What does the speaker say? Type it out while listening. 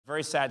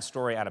Very sad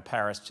story out of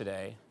Paris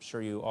today. I'm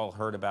sure you all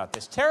heard about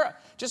this.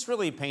 Just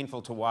really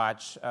painful to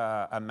watch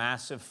a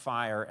massive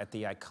fire at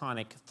the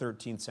iconic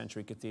 13th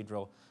century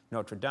Cathedral,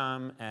 Notre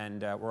Dame.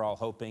 And we're all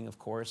hoping, of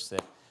course,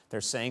 that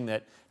they're saying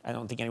that I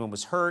don't think anyone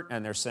was hurt,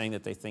 and they're saying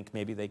that they think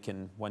maybe they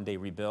can one day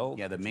rebuild.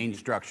 Yeah, the main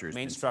structure is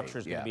going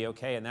to be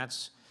okay, and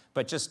that's.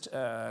 But just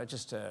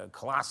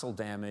colossal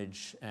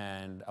damage,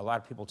 and a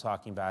lot of people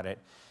talking about it.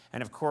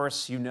 And of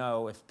course, you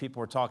know, if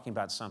people are talking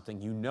about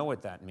something, you know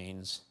what that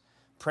means.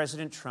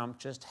 President Trump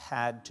just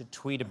had to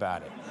tweet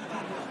about it.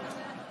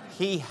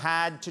 He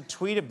had to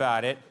tweet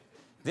about it.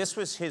 This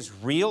was his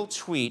real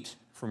tweet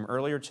from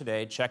earlier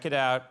today. Check it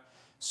out.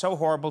 So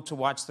horrible to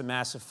watch the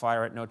massive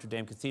fire at Notre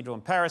Dame Cathedral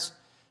in Paris.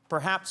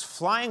 Perhaps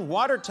flying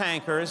water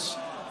tankers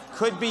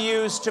could be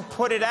used to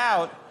put it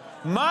out.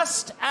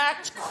 Must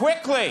act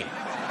quickly.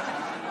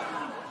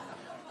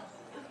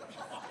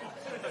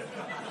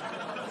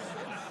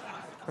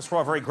 We're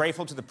all very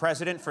grateful to the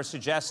president for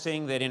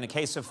suggesting that in a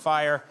case of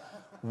fire,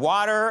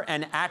 water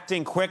and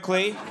acting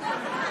quickly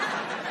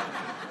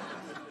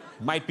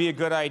might be a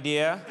good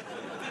idea.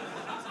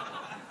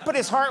 But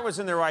his heart was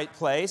in the right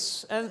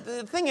place. And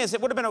the thing is,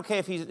 it would have been okay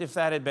if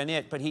that had been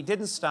it, but he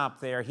didn't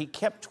stop there. He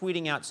kept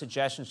tweeting out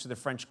suggestions to the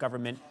French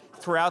government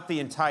throughout the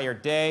entire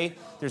day.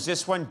 There's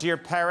this one, Dear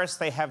Paris,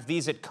 they have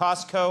these at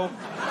Costco.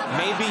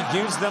 Maybe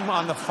use them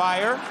on the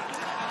fire.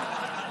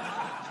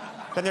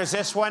 Then there's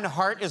this one,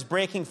 heart is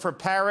breaking for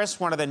Paris,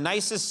 one of the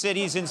nicest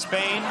cities in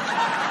Spain.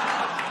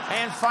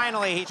 And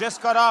finally, he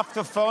just got off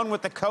the phone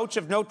with the coach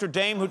of Notre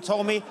Dame who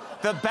told me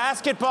the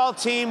basketball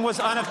team was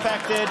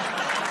unaffected.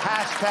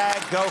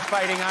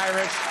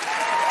 #GoFightingIrish.